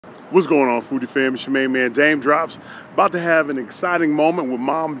What's going on, Foodie fam? It's your main man, Daym Drops. About to have an exciting moment with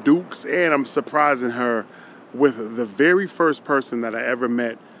Mom Dukes, and I'm surprising her with the very first person that I ever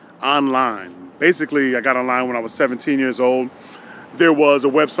met online. Basically, I got online when I was 17 years old. There was a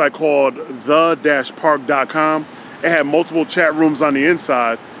website called the-park.com. It had multiple chat rooms on the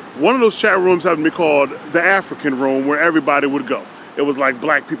inside. One of those chat rooms happened to be called the African room, where everybody would go. It was like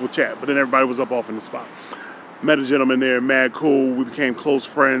black people chat, but then everybody was up off in the spot. Met a gentleman there, mad cool. We became close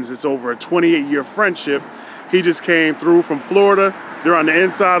friends. It's over a 28-year friendship. He just came through from Florida. They're on the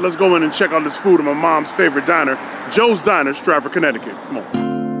inside. Let's go in and check out this food at my mom's favorite diner, Joe's Diner, Stratford, Connecticut. Come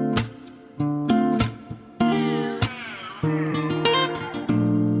on.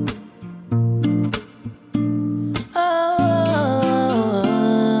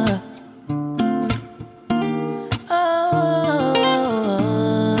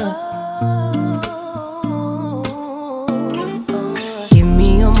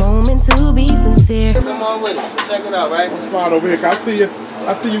 To be sincere. Come on with it. Check it out, right? Let's slide over here. I see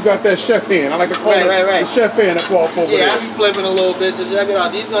you got that chef hand. I like to call it the chef hand that's off over there. Yeah, I be flipping a little bit, so check it out.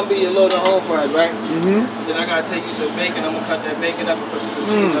 These gonna be your loaded home fries, right? Mm-hmm. Then I gotta take you some bacon. I'm gonna cut that bacon up and put you some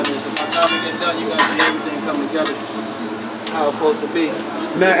cheese on there. So by the time we get done, you gotta see everything come together how it's supposed to be.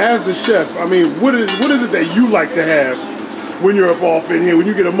 Now, as the chef, I mean, what is it that you like to have when you're up off in here, when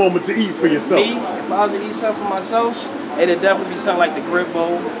you get a moment to eat for yourself? Me, if I was to eat something for myself, it'd definitely be something like the grip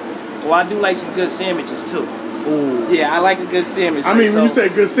bowl. Well, I do like some good sandwiches too. Ooh. Yeah, I like a good sandwich. I mean, when you say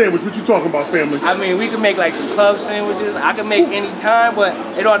good sandwich, what you talking about, family? I mean, we can make like some club sandwiches. I can make any kind, but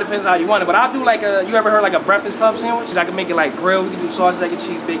it all depends how you want it. But I'll do like you ever heard like a breakfast club sandwich? I can make it like grilled. We can do sausage, egg and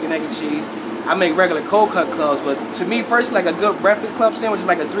cheese, bacon, egg and cheese. I make regular cold cut clubs, but to me personally, like a good breakfast club sandwich is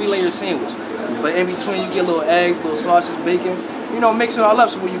like a 3-layer sandwich. But in between, you get little eggs, little sausage, bacon. You know, mix it all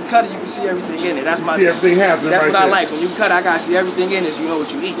up so when you cut it, you can see everything in it. That's see everything happening. That's right what there. I like. When you cut, I gotta see everything in it so you know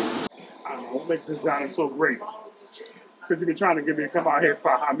what you eat. What makes this diner so great? Because you've been trying to get me to come out here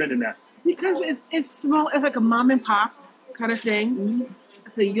for a hot minute now. Because it's small, it's like a mom and pops kind of thing. Mm-hmm.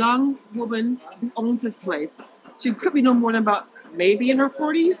 It's a young woman who owns this place. She could be no more than about maybe in her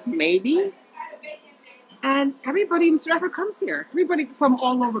 40s, maybe. And everybody in Stratford comes here. Everybody from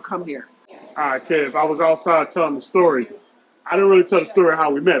all over come here. All right, kid, if I was outside telling the story, I didn't really tell the story of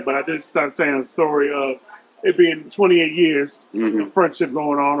how we met, but I did start saying the story of it being 28 years of friendship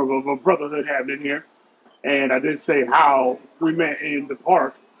going on, of a brotherhood happening here. And I did say how we met in the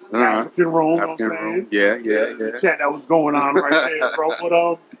park, African room, you know what I'm saying? Yeah. The chat that was going on right there, bro. But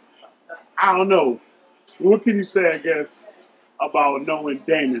I don't know. What can you say, I guess, about knowing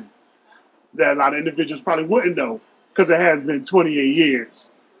Damon that a lot of individuals probably wouldn't know? Because it has been 28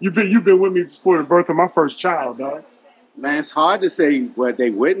 years. You've been with me before the birth of my first child, dog. Man, it's hard to say what they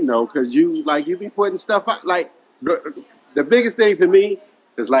wouldn't know because you be putting stuff out. Like the biggest thing for me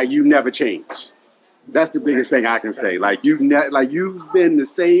is like you never change. That's the biggest thing I can say. Like you've been the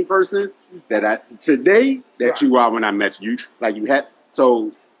same person that you are when I met you. Like you had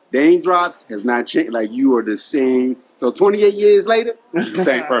so Daym Drops has not changed. Like you are the same. So 28 years later, the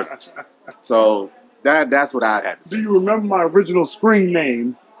same person. So that's what I had to say. Do you remember my original screen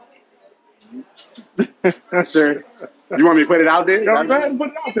name? Sir. You want me to put it out there? Go ahead and put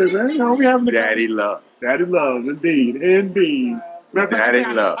it out there, man. You know, we having the Daddy Love. Daddy Love, indeed. Daddy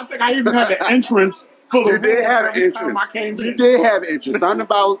Love. I think I even had the entrance full of. You did have an entrance. You did have entrance. Something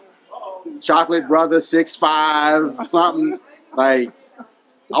about Chocolate Brother 6'5", something like.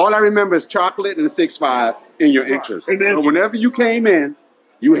 All I remember is chocolate and 6'5" in your entrance. And whenever you came in,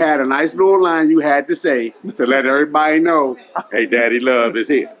 you had a nice little line you had to say to let everybody know, hey, Daddy Love is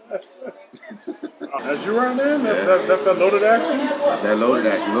here. That's you right there? That's that loaded action? That's that loaded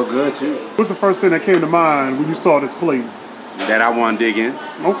action. Look good, too. What's the first thing that came to mind when you saw this plate? That I want to dig in.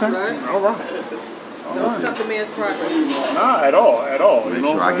 Okay. Right. All right. Don't stop the man's progress. Nah, at all. Make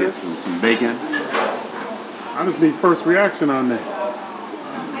sure I get some bacon. I just need first reaction on that.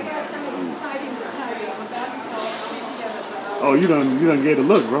 Oh, you done gave a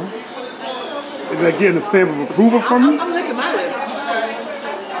look, bro. Is that getting a stamp of approval from you? I'm licking my lips.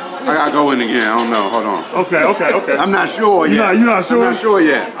 I gotta go in again. I don't know. Hold on. Okay. I'm not sure yet. You're not sure? I'm not sure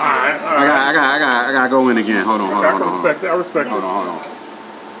yet. All right. I gotta go in again. Hold on. I respect it. Hold on.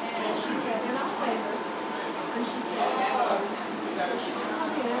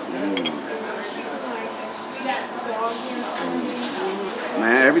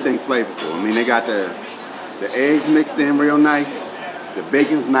 Man, everything's flavorful. I mean, they got the eggs mixed in real nice. The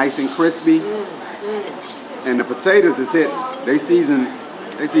bacon's nice and crispy. And the potatoes is hitting. They season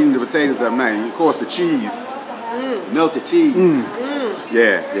the potatoes up nice. And of course, the cheese. Melted cheese.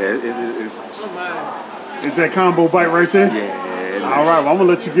 Yeah. It's Is that combo bite right there? Yeah, All right, well, I'm gonna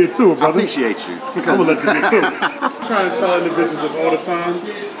let you get to it, I brother. appreciate you. I'm gonna let you get to it. I'm trying to tell individuals this all the time.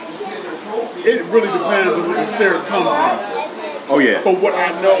 It really depends on what the syrup comes in. Oh yeah. For what I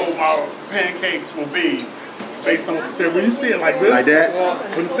know my pancakes will be based on what the syrup. When you see it like this, Like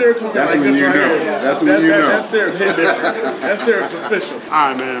that? when the syrup comes in That's like when this you right know. here, That's when you know. That syrup hit different. That syrup's official. All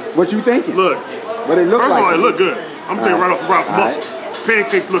right, man. What you thinking? Look. What it look First like? of all, it look good. I'm gonna tell you right off the bat, the muscle.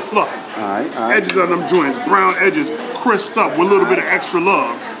 Pancakes look fluffy. All right. Edges on them joints, brown edges, crisped up with a little bit of extra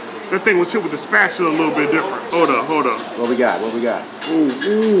love. That thing was hit with the spatula a little bit different. Hold up. What we got?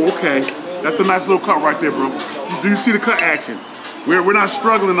 Ooh, okay. That's a nice little cut right there, bro. Do you see the cut action? We're not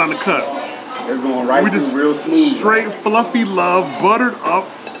struggling on the cut. It's going right We just real smooth. straight fluffy love, buttered up,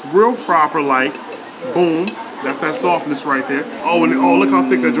 real proper like. Boom. That's that softness right there. Oh, and look how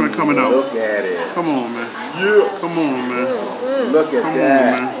thick that joint coming out. Look at it. Come on, man. Yeah. Come on, man. Look at Come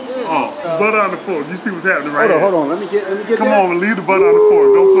that. on, man. Oh, butter on the fork. You see what's happening right here. Hold on. Let me get Come that. on, leave the butter on the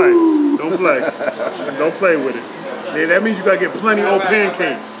fork. Don't play. Don't play with it. Yeah, that means you gotta get plenty of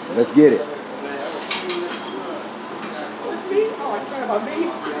pancake. Let's get it.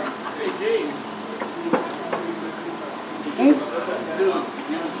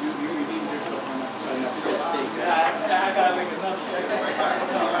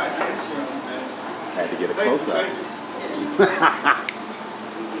 Had to get a close up.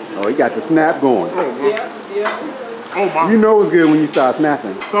 Oh, he got the snap going. Oh my. You know it's good when you start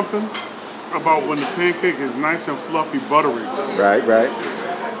snapping. Something about when the pancake is nice and fluffy, buttery. Right.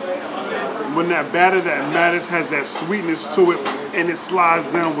 When that batter that matters has that sweetness to it and it slides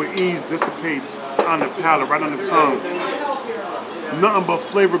down with ease, dissipates on the palate, right on the tongue. Nothing but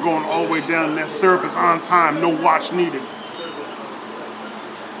flavor going all the way down, and that syrup is on time, no watch needed.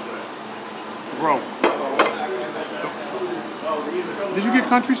 Bro. Did you get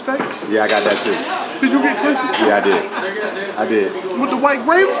country steak? Yeah, I got that too. Did you get country steak? Yeah, I did. With the white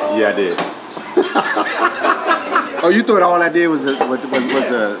gravy? Yeah, I did. Oh, you thought all I did was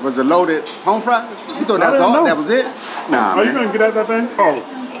the loaded home fry? You thought that's all? know. That was it? Nah, Are you man. gonna get at that thing?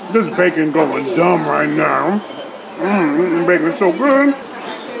 Oh, this bacon going dumb right now. Bacon's so good.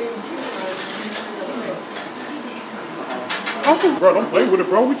 Oh, bro, don't play with it,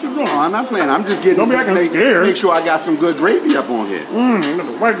 bro. What you doing? No, I'm not playing. I'm just getting Don't be acting scared. make sure I got some good gravy up on here. Look at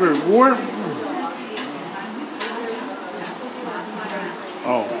the white gravy, boy.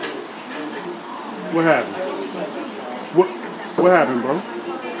 Oh. What happened? What happened, bro?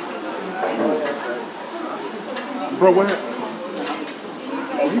 Bro, what happened?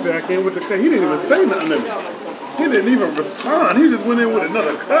 Oh, he back in with the cut. He didn't even say nothing to me. He didn't even respond. He just went in with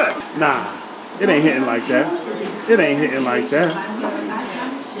another cut. Nah, it ain't hitting like that. It ain't hitting like that.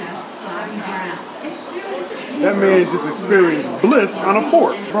 That man just experienced bliss on a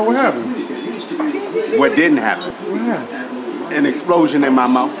fork. Bro, what happened? What didn't happen? What happened? An explosion in my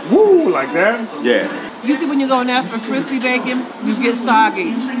mouth. Woo, like that? Yeah. Usually when you go and ask for crispy bacon, you get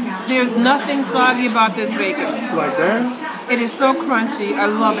soggy. There's nothing soggy about this bacon. Like that? It is so crunchy. I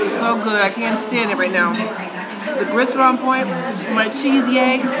love it. It's so good. I can't stand it right now. The grits are on point. My cheesy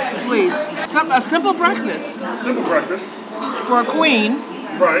eggs, please. A simple breakfast Simple breakfast. for a queen,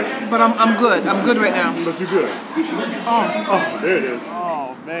 Right. but I'm good. I'm good right now. But you good. Oh. There it is.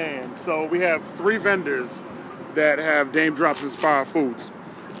 Oh, man. So we have 3 vendors that have Daym Drops inspired foods.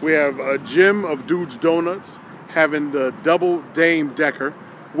 We have a Jim of Dude's Donuts having the double Daym Decker,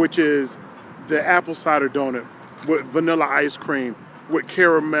 which is the apple cider donut with vanilla ice cream with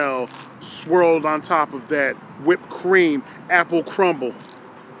caramel swirled on top of that whipped cream apple crumble.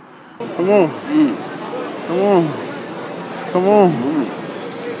 Come on. Come on. Come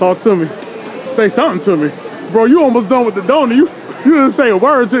on. Talk to me. Say something to me. Bro, you almost done with the donut. You didn't say a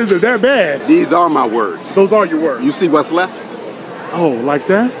word to it. Is that bad? These are my words. Those are your words. You see what's left Oh, like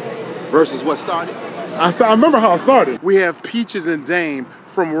that? versus what started? I remember how it started. We have Peaches and Daym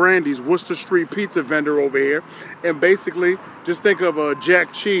from Randy's Worcester Street pizza vendor over here. And basically, just think of a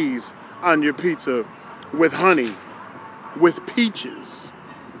jack cheese on your pizza with honey, with peaches.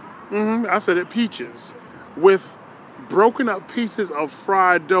 I said it, peaches. With broken up pieces of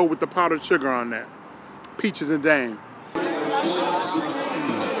fried dough with the powdered sugar on that. Peaches and Daym.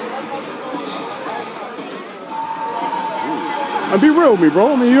 And be real with me,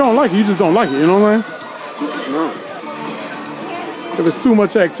 bro. I mean, you don't like it, you just don't like it, you know what I'm saying? No. If it's too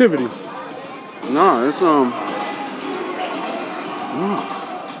much activity. No, it's no.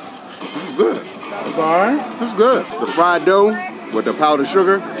 This is good. It's all right? This is good. The fried dough with the powdered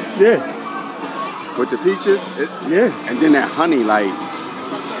sugar, Yeah, with the peaches, yeah. and then that honey, like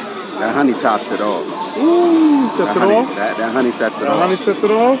that honey tops it off. Ooh, sets it honey, off. That honey sets it The off. honey sets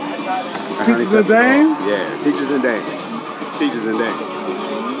it off. That honey Peaches and sets it off. Daym? Yeah, peaches and Daym. Peaches and Daym.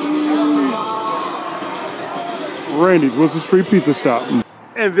 Randy's, what's the street pizza shop?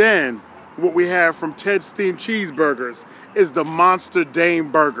 And then what we have from Ted's Steamed Cheeseburgers is the Monster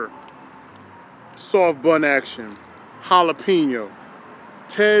Daym Burger. Soft bun action, jalapeno,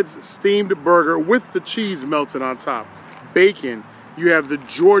 Ted's steamed burger with the cheese melted on top, bacon. You have the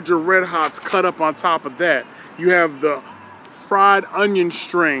Georgia Red Hots cut up on top of that. You have the fried onion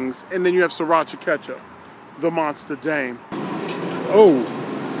strings, and then you have sriracha ketchup. The Monster Daym. Oh.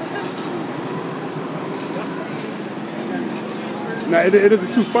 Now it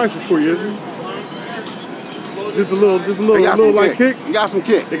isn't too spicy for you, is it? Just a little like kick. You got some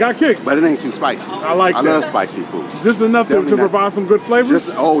kick. It got kick, but it ain't too spicy. I like that. I love spicy food. Just enough to provide some good flavor.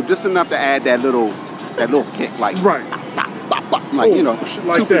 Just enough to add that little kick, like right, like you know,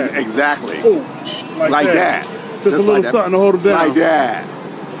 like that. Exactly. Oh, like that. Just a little like something to hold it down. Like that.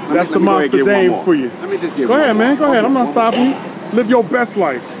 That's the Monster Daym for you. Let me just give. Go ahead, man. Go ahead. I'm not stopping you. Live your best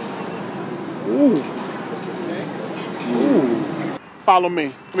life. Ooh. Ooh. Follow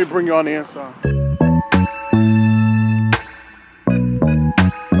me. Let me bring you on the inside.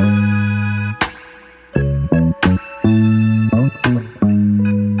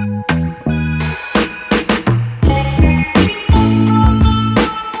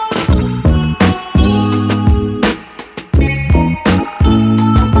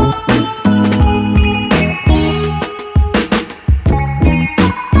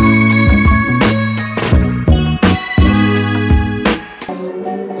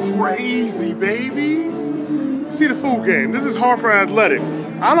 This is Hartford Athletic.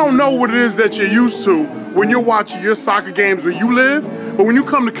 I don't know what it is that you're used to when you're watching your soccer games where you live, but when you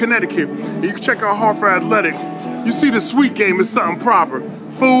come to Connecticut and you check out Hartford Athletic, you see the sweet game is something proper.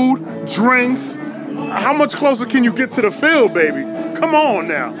 Food, drinks. How much closer can you get to the field, baby? Come on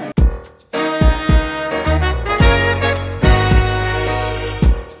now.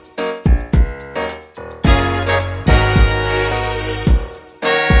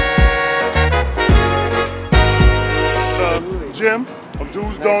 Jim of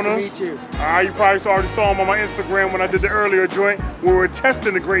Dude's Donuts. Nice to meet you. You probably already saw him on my Instagram when I did the earlier joint when we were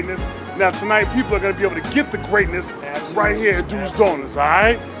testing the greatness. Now tonight, people are going to be able to get the greatness right here at Dude's Donuts, all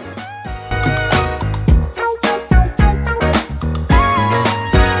right?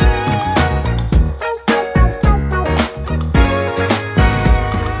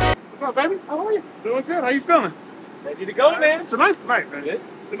 What's up, baby? How are you? Doing good. How you feeling? Ready to go, man. It's a nice night, man.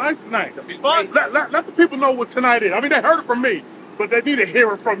 It's a nice night. It'll be fun. Let the people know what tonight is. I mean, they heard it from me, but they need to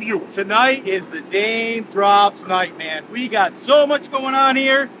hear it from you. Tonight is the Daym Drops night, man. We got so much going on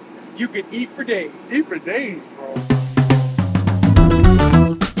here. You can eat for days. Eat for days, bro.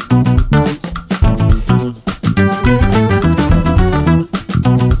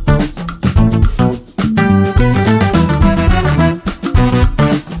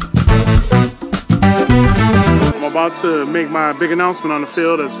 About to make my big announcement on the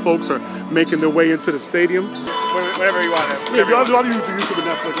field as folks are making their way into the stadium. Whatever you want. Yeah, I'll do YouTube and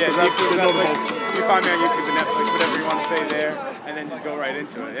Netflix. Yeah, Netflix. You find me on YouTube and Netflix, whatever you want to say there, and then just go right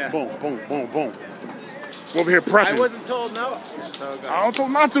into it, yeah. Boom, boom, boom, boom. We're over here prepping. I wasn't told no. So I was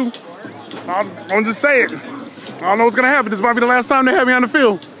told not to. I'm just saying. I don't know what's going to happen. This might be the last time they have me on the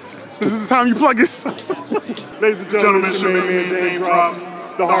field. This is the time you plug this. Ladies and gentlemen, Me On Cameo drops.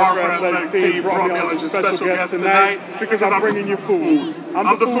 The Hartford Athletic team brought me on as a special guest tonight because I'm bringing you food.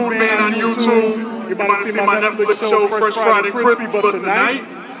 I'm the food man on YouTube. You might have seen my Netflix show, Fresh Fried and Crispy, but tonight,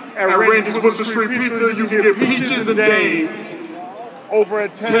 at Randy's Worcester Street Pizza, you can get Peaches and Daym. Over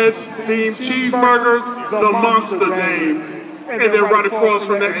at Ted's Steamed Cheeseburgers, the Monster Daym. And then right across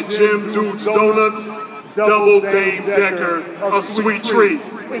from that at Jim Dude's Donuts, Double Daym Decker, a sweet treat.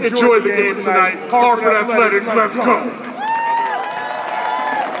 Enjoy the game tonight. Hartford Athletics, let's go.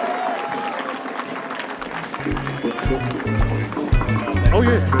 Oh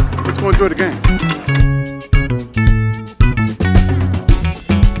yeah, let's go enjoy the game.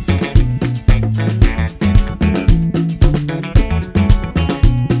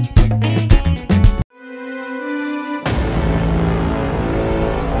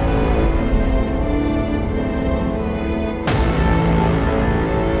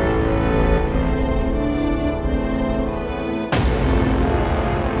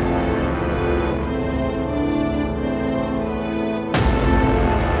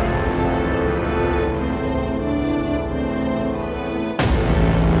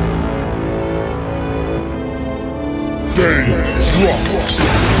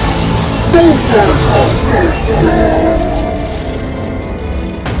 Daym Drops.